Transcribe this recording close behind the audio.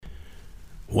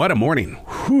What a morning.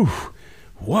 Whew.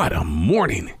 What a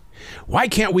morning. Why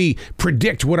can't we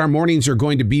predict what our mornings are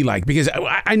going to be like? Because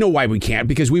I know why we can't.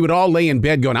 Because we would all lay in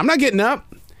bed going, I'm not getting up.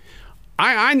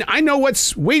 I know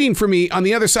what's waiting for me on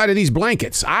the other side of these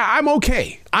blankets. I'm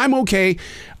okay. I'm okay.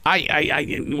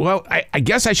 I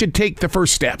guess I should take the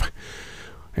first step.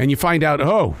 And you find out,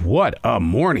 oh, what a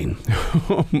morning.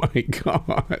 Oh, my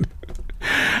God.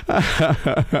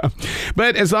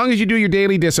 But as long as you do your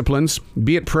daily disciplines,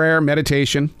 be it prayer,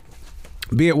 meditation,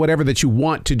 be it whatever that you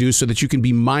want to do so that you can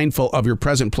be mindful of your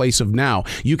present place of now,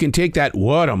 you can take that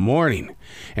what a morning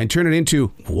and turn it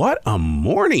into what a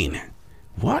morning.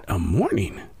 What a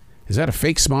morning. Is that a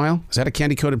fake smile? Is that a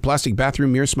candy-coated plastic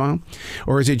bathroom mirror smile?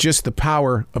 Or is it just the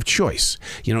power of choice?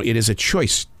 You know, it is a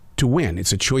choice to win.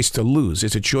 It's a choice to lose.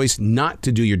 It's a choice not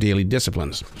to do your daily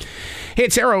disciplines. Hey,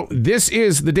 it's Arrow. This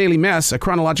is The Daily Mess, a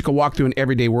chronological walk through an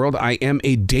everyday world. I am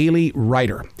a daily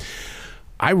writer.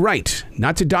 I write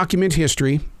not to document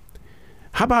history.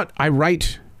 How about I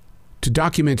write to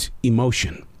document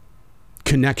emotion,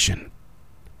 connection?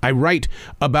 I write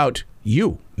about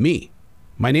you, me,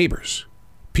 my neighbors,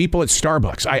 people at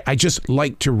Starbucks. I just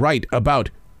like to write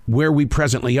about where we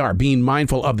presently are, being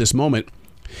mindful of this moment.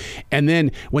 And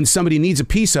then when somebody needs a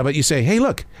piece of it, you say, hey,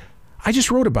 look, I just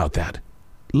wrote about that.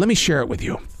 Let me share it with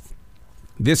you.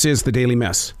 This is The Daily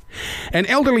Mess. An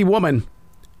elderly woman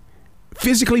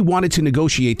physically wanted to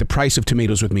negotiate the price of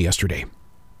tomatoes with me yesterday.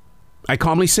 I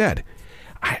calmly said,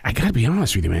 I got to be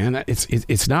honest with you, man.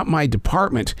 It's not my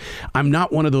department. I'm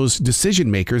not one of those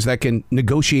decision makers that can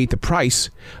negotiate the price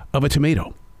of a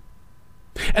tomato.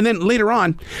 And then later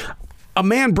on, a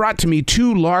man brought to me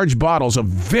 2 large bottles of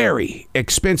very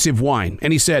expensive wine.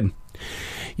 And he said,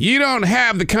 you don't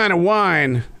have the kind of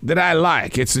wine that I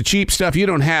like. It's the cheap stuff. You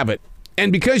don't have it.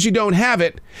 And because you don't have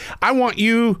it, I want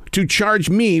you to charge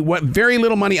me what very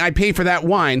little money I pay for that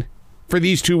wine for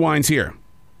these 2 wines here.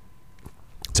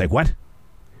 It's like, what?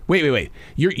 Wait.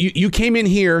 You came in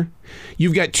here.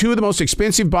 You've got 2 of the most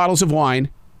expensive bottles of wine.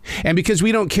 And because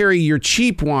we don't carry your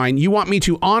cheap wine, you want me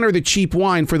to honor the cheap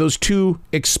wine for those 2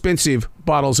 expensive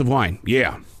bottles of wine.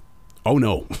 Yeah. Oh,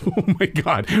 no. Oh, my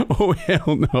God. Oh,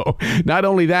 hell no. Not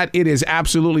only that, it is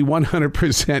absolutely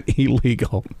 100%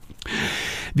 illegal.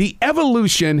 The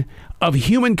evolution of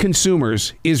human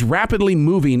consumers is rapidly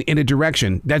moving in a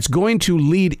direction that's going to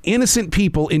lead innocent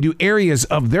people into areas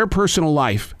of their personal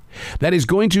life that is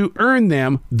going to earn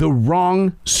them the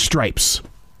wrong stripes.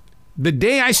 The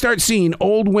day I start seeing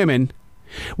old women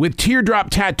with teardrop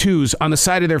tattoos on the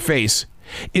side of their face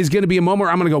is going to be a moment where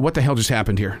I'm going to go, what the hell just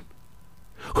happened here?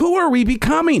 Who are we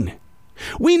becoming?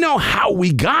 We know how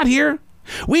we got here.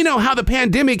 We know how the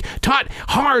pandemic taught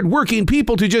hard-working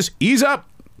people to just ease up.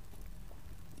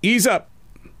 Ease up.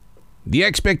 The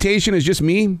expectation is just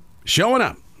me showing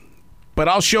up. But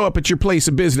I'll show up at your place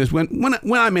of business when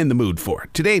I'm in the mood for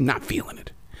it. Today, I'm not feeling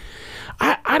it.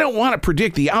 I don't want to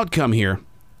predict the outcome here.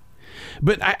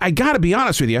 But I got to be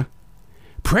honest with you.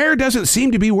 Prayer doesn't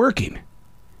seem to be working.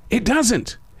 It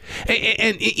doesn't.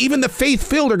 And even the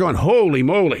faith-filled are going, holy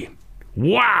moly.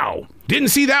 Wow. Didn't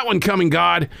see that one coming,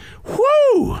 God.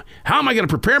 Whoo. How am I going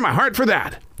to prepare my heart for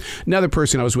that? Another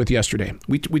person I was with yesterday.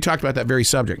 We talked about that very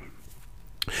subject.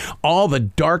 All the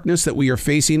darkness that we are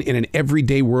facing in an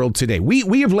everyday world today.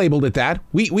 We have labeled it that.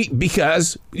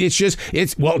 Because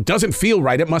it doesn't feel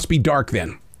right. It must be dark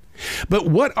then. But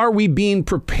what are we being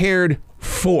prepared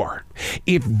for?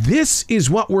 If this is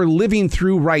what we're living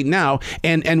through right now,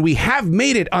 and we have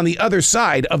made it on the other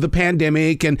side of the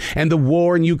pandemic and the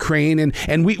war in Ukraine,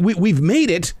 and we've made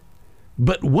it,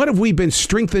 but what have we been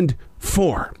strengthened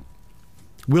for?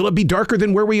 Will it be darker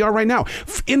than where we are right now?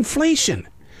 Inflation,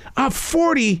 a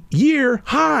 40-year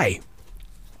high.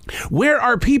 Where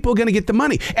are people going to get the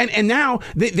money? And now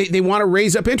they want to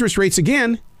raise up interest rates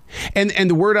again. And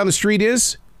the word on the street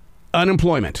is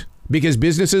unemployment, because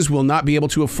businesses will not be able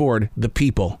to afford the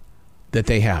people that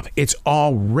they have. It's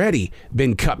already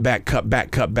been cut back.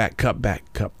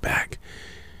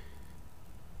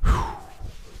 Whew.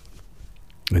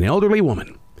 An elderly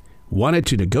woman wanted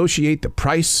to negotiate the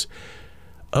price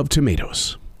of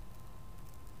tomatoes.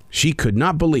 She could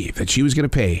not believe that she was going to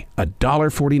pay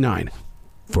 $1.49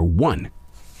 for 1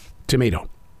 tomato.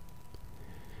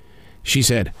 She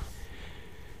said,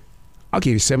 I'll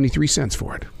give you 73 cents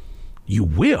for it. You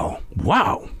will?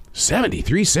 Wow.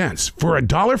 73 cents for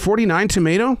 $1.49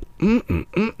 tomato?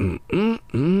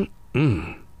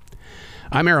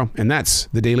 I'm Arrow, and that's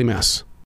The Daily Mess.